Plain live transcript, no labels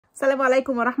Assalamu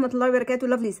alaikum wa rahmatullahi wa barakatuh,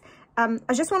 lovelies.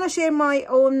 I just want to share my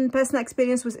own personal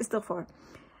experience with Istighfar.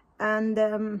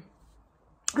 And,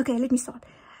 okay, let me start.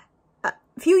 A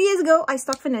few years ago, I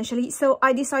stuck financially, so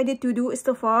I decided to do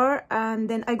Istighfar. And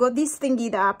then I got this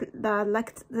thingy,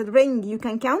 like the ring you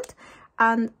can count.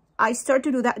 And I started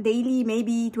to do that daily,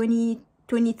 maybe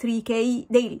 23K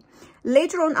daily.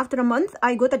 Later on, after a month,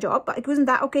 I got a job, but it wasn't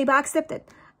that okay, but I accepted.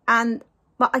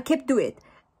 But I kept doing it.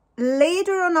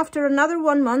 Later on, after another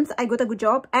 1 month, I got a good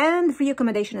job and free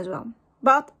accommodation as well.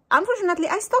 But unfortunately,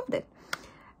 I stopped it.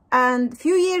 And a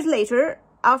few years later,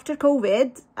 after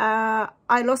COVID,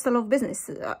 I lost a lot of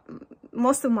business,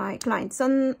 most of my clients,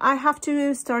 and I have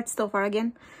to start Istighfar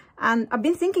again. And I've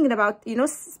been thinking about,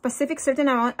 specific certain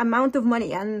amount of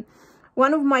money. And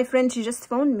one of my friends, she just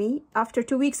phoned me after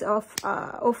 2 weeks of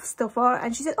Istighfar,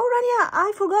 and she said, "Oh, Rania,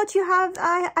 I forgot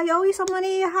I owe you some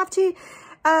money. I have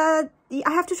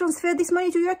to transfer this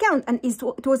money to your account." And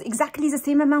it was exactly the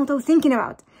same amount I was thinking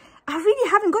about. I really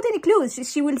haven't got any clues.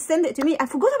 She will send it to me. I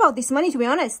forgot about this money, to be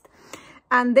honest.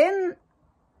 And then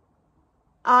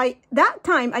that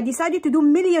time I decided to do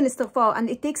million Istighfar, and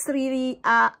it takes really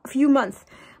a few months.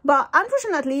 But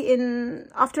unfortunately,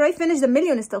 after I finished the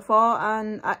million Istighfar,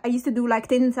 and I used to do like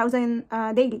 10,000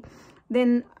 daily,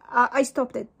 then I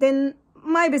stopped it. Then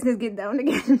my business get down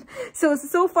again.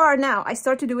 So far now, I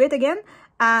start to do it again,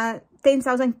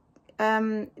 10,000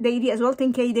 daily as well,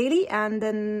 10K daily, and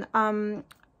then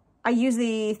I use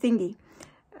the thingy,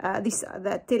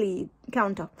 the tele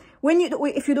counter.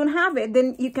 If you don't have it,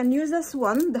 then you can use this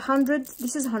one, the 100.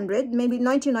 This is 100, maybe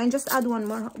 99. Just add one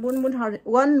more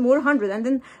 100, and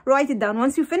then write it down.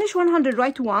 Once you finish 100,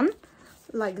 write 1,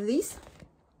 like this.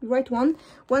 Write 1.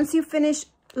 Once you finish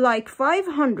like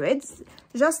 500,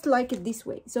 just like it this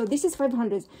way. So this is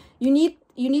 500. You need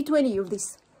 20 of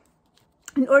this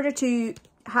in order to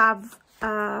have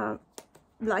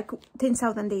like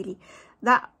 10,000 daily.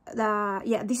 Yeah,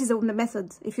 this is the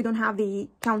method if you don't have the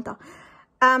counter.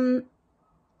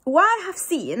 What I have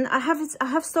seen, I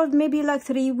have started maybe like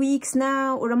 3 weeks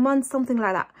now, or a month, something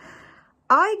like that.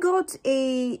 I got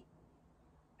a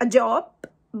job,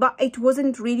 but it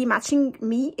wasn't really matching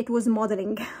me. It was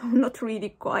modeling. Not really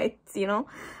quite, anyway,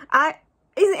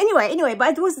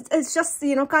 but it's just,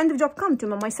 kind of job come to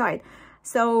my side.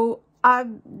 So I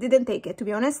didn't take it, to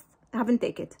be honest. I haven't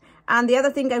taken it. And the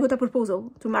other thing, I got a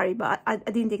proposal to marry, but I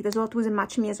didn't take it as well. It wasn't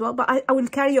matching me as well. But I will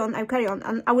carry on. I'll carry on,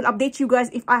 and I will update you guys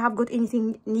if I have got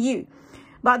anything new.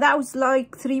 But that was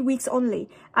like 3 weeks only.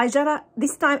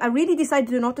 This time I really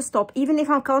decided not to stop. Even if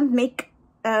I can't make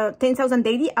 10,000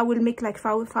 daily, I will make like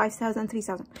 5,000,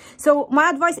 3,000. So my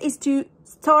advice is to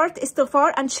start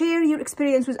Istighfar and share your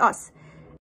experience with us.